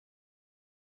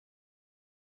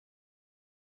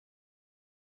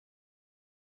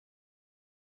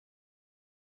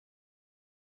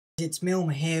It's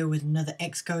Milma here with another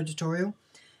Xcode tutorial.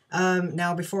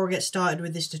 Now before I get started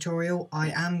with this tutorial,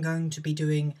 I am going to be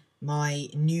doing my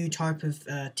new type of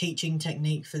teaching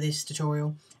technique for this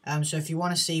tutorial. So if you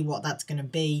want to see what that's going to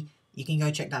be, you can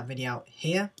go check that video out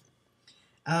here.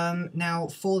 Now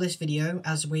for this video,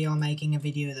 as we are making a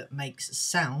video that makes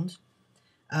sound,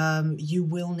 you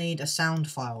will need a sound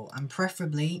file, and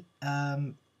preferably,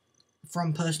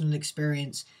 from personal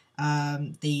experience,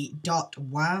 the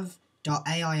 .wav,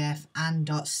 .aif and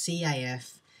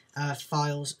 .caf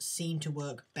files seem to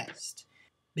work best,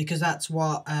 because that's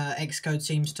what Xcode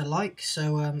seems to like.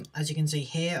 So as you can see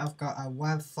here, I've got a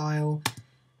WAV file,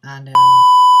 and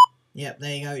yep,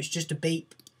 there you go, it's just a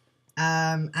beep,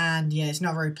 and yeah, it's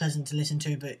not very pleasant to listen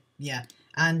to, but yeah.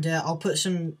 And I'll put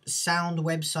some sound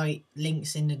website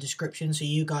links in the description so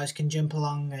you guys can jump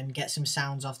along and get some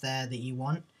sounds off there that you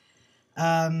want.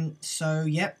 So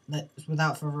yep,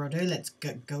 without further ado, let's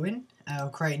get going. I'll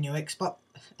create a new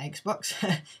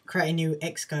create a new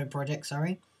Xcode project,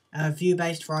 sorry.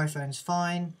 View-based for iPhone's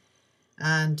fine,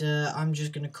 and I'm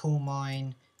just going to call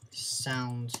mine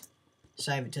sound,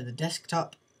 save it to the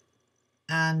desktop,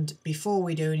 and before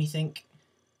we do anything,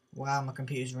 wow, my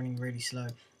computer's running really slow,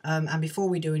 and before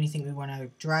we do anything, we want to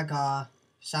drag our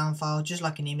sound file just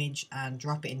like an image and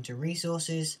drop it into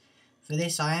resources. For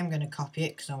this, I am going to copy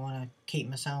it because I want to keep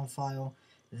my sound file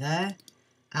there,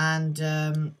 and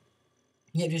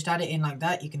yeah, just add it in like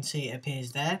that. You can see it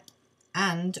appears there,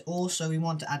 and also we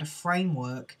want to add a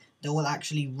framework that will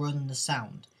actually run the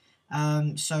sound.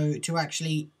 So to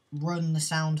actually run the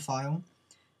sound file,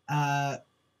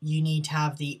 you need to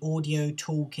have the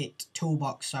AudioToolkit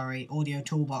toolbox,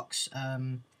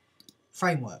 AudioToolbox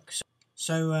framework.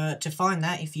 So to find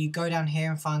that, if you go down here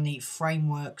and find the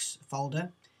frameworks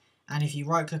folder, and if you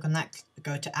right click on that,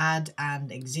 go to add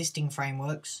and existing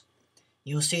frameworks,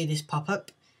 you'll see this pop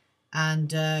up.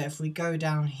 And if we go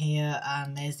down here,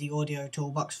 and there's the Audio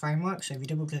Toolbox framework, so if you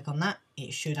double click on that,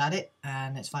 it should add it,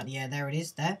 and it's fine. Yeah, there it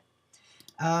is there.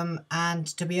 And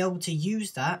to be able to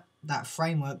use that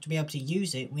framework, to be able to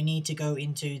use it, we need to go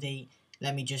into the,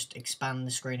 let me just expand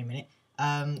the screen a minute.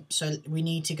 So we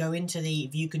need to go into the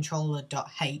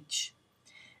viewcontroller.h,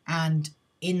 and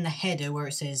in the header where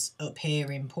it says up here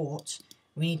import,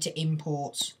 we need to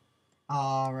import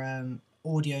our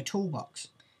audio toolbox.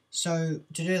 So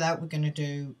to do that, we're going to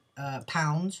do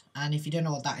pound, and if you don't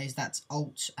know what that is, that's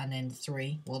Alt and then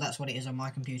 3. Well, that's what it is on my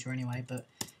computer anyway, but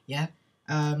yeah.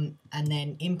 And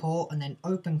then import, and then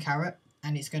open caret,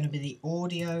 and it's going to be the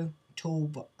audio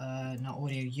not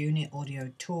audio unit,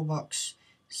 audio toolbox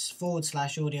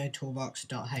 /audio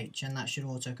toolbox.h, and that should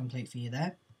auto complete for you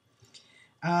there.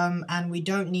 And we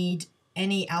don't need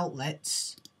any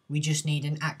outlets, we just need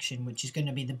an action, which is going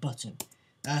to be the button.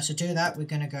 So to do that, we're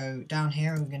going to go down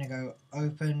here, and we're going to go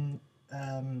open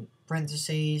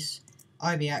parentheses,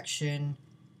 IBAction,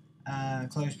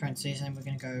 close parentheses, and then we're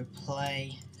going to go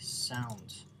play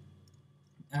sound.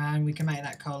 And we can make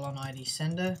that :ID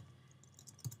sender,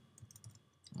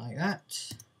 like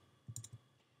that.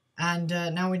 And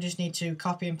now we just need to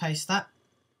copy and paste that,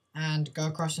 and go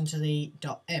across into the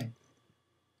 .m.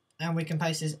 And we can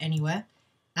paste this anywhere.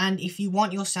 And if you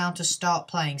want your sound to start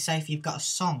playing, say if you've got a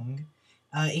song,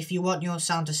 if you want your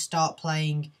sound to start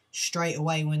playing straight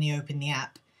away when you open the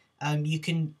app, you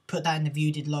can put that in the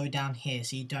view did load down here,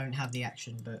 so you don't have the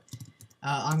action. But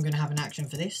I'm going to have an action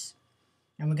for this,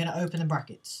 and we're going to open the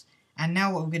brackets. And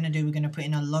now what we're going to do, we're going to put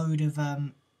in a load of,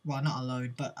 well, not a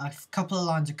load, but a couple of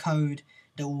lines of code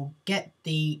that will get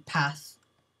the path,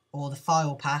 or the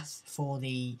file path, for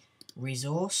the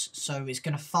resource. So it's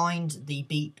going to find the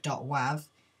beep.wav,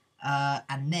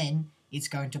 and then it's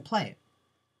going to play it.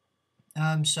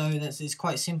 So it's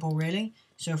quite simple, really.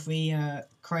 So if we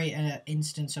create an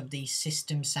instance of the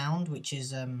system sound, which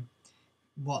is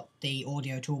what the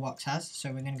audio toolbox has,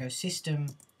 so we're going to go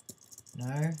system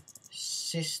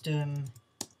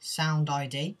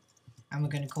SystemSoundID, and we're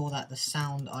going to call that the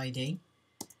soundID,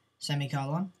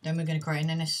 semicolon. Then we're going to create an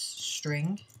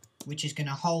NSString, which is going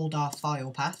to hold our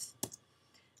file path.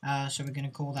 So we're going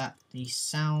to call that the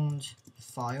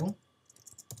soundFile.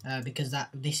 Because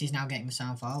this is now getting the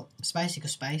sound file, space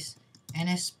equals space,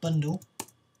 NSBundle,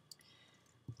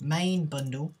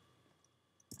 mainBundle,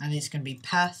 and it's going to be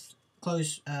path,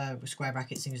 close square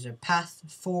brackets, things are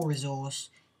pathForResource,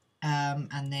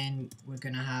 and then we're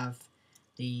going to have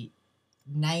the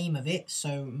name of it.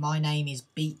 So my name is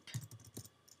beep-1,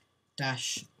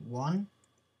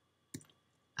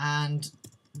 and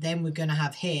then we're going to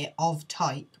have here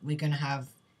ofType, we're going to have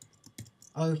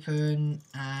open,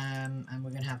 and we're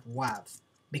going to have WAV,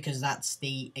 because that's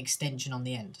the extension on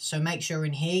the end. So make sure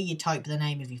in here you type the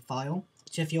name of your file,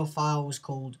 So if your file was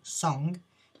called song,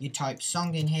 you type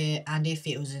song in here, and if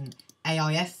it was an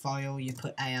AIF file, you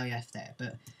put AIF there.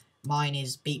 But mine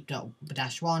is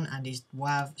beep.-1 and is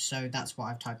WAV, so that's what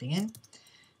I'm typing in.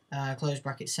 Close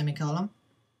bracket, semicolon.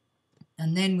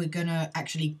 And then we're going to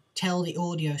actually tell the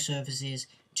audio services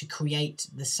to create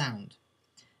the sound.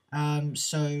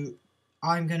 So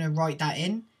I'm going to write that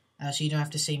in, so you don't have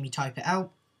to see me type it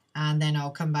out. And then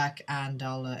I'll come back and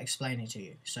I'll explain it to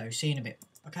you. So see you in a bit.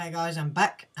 Okay guys, I'm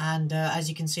back, and as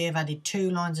you can see I've added 2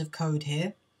 lines of code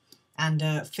here. And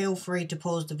feel free to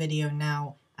pause the video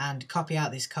now and copy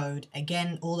out this code.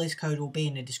 Again, all this code will be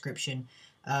in the description.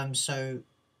 So,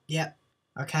 yeah.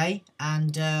 Okay,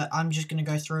 and I'm just going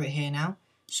to go through it here now.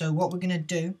 So what we're going to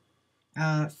do,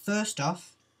 first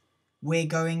off, we're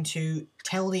going to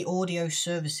tell the audio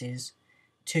services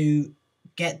to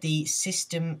get the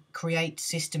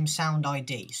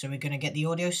CreateSystemSoundID. So we're going to get the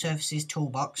audio services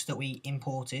toolbox that we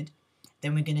imported.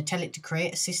 Then we're going to tell it to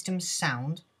create a system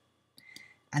sound.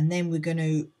 And then we're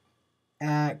going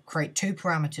to create 2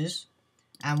 parameters.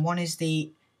 And one is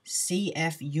the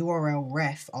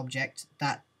CFURLRef object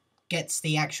that gets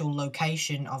the actual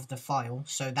location of the file,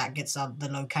 so that gets the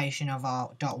location of our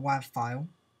 .wav file.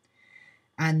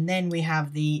 And then we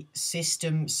have the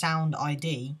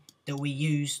SystemSoundID that we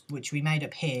use, which we made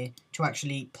up here, to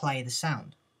actually play the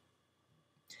sound.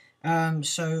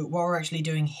 So what we're actually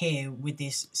doing here with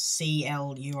this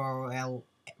CFURLRef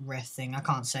thing, I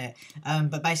can't say it,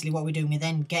 but basically what we're doing, we're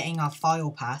then getting our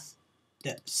file path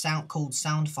called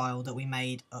soundFile that we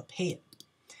made up here.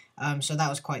 So that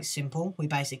was quite simple. We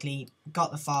basically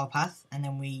got the file path, and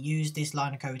then we used this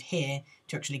line of code here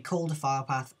to actually call the file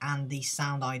path and the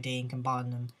sound ID and combine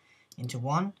them into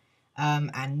one.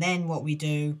 And then what we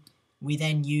do, we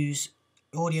then use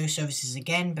audio services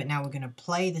again, but now we're going to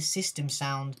play the system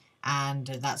sound, and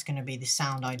that's going to be the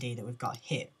sound ID that we've got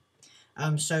here.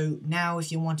 So now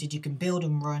if you wanted, you can build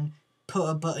and run, put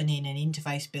a button in an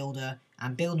interface builder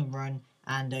and build and run,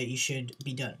 and you should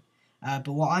be done. But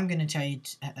what I'm going to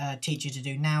teach you to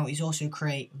do now is also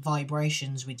create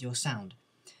vibrations with your sound.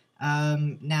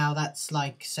 Now that's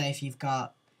like, say if you've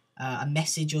got a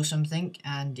message or something,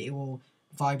 and it will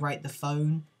vibrate the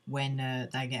phone when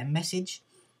they get a message.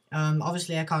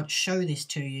 Obviously I can't show this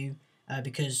to you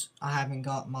because I haven't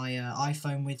got my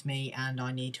iPhone with me, and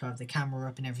I need to have the camera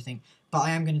up and everything. But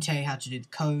I am going to tell you how to do the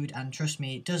code, and trust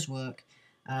me, it does work.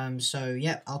 So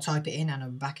yeah, I'll type it in and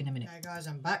I'm back in a minute. Okay guys,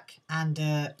 I'm back, and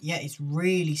yeah, it's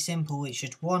really simple. It's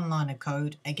just 1 line of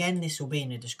code. Again, this will be in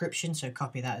the description, so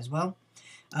copy that as well.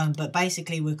 But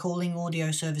basically we're calling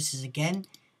audio services again,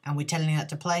 and we're telling it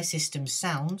to play system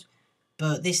sound,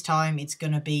 but this time it's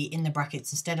going to be in the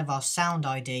brackets. Instead of our sound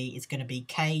ID, it's going to be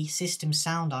K system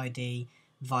sound ID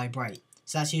vibrate.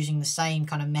 So that's using the same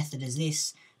kind of method as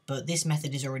this, but this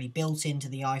method is already built into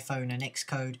the iPhone and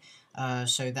Xcode.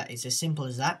 So that is as simple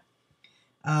as that.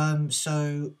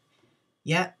 So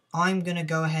yeah, I'm going to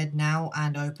go ahead now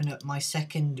and open up my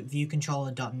second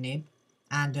viewcontroller.nib,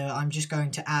 and I'm just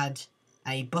going to add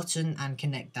a button and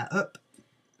connect that up,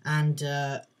 and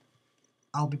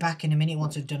I'll be back in a minute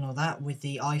once I've done all that with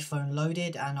the iPhone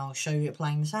loaded, and I'll show you it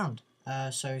playing the sound.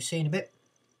 So see you in a bit.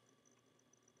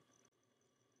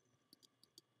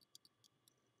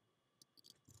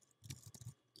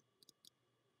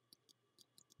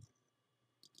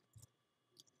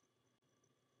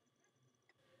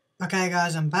 Okay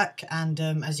guys, I'm back, and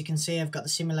as you can see I've got the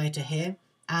simulator here,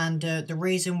 and the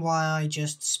reason why I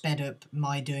just sped up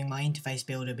doing my interface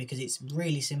builder, because it's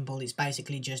really simple. It's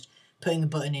basically just putting a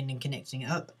button in and connecting it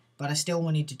up, but I still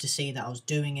wanted you to see that I was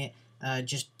doing it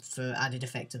just for added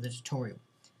effect of the tutorial.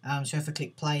 So if I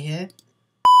click play here,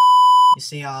 you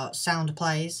see our sound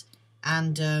plays,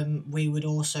 and we would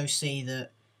also see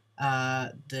that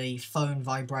the phone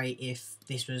vibrate if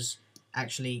this was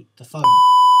actually the phone.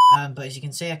 But as you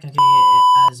can see, I can do it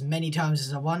as many times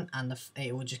as I want, and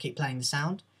it will just keep playing the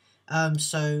sound.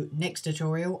 So next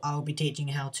tutorial, I'll be teaching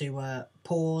you how to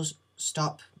pause,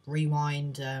 stop,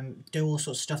 rewind, do all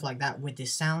sorts of stuff like that with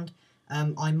this sound.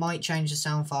 I might change the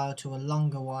sound file to a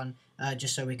longer one,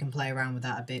 just so we can play around with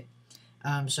that a bit.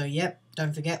 So yep,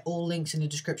 don't forget, all links in the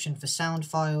description for sound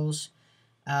files.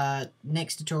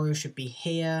 Next tutorial should be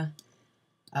here.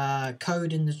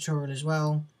 Code in the tutorial as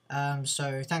well.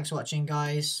 So thanks for watching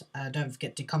guys, don't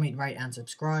forget to comment, rate and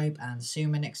subscribe, and see you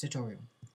in my next tutorial.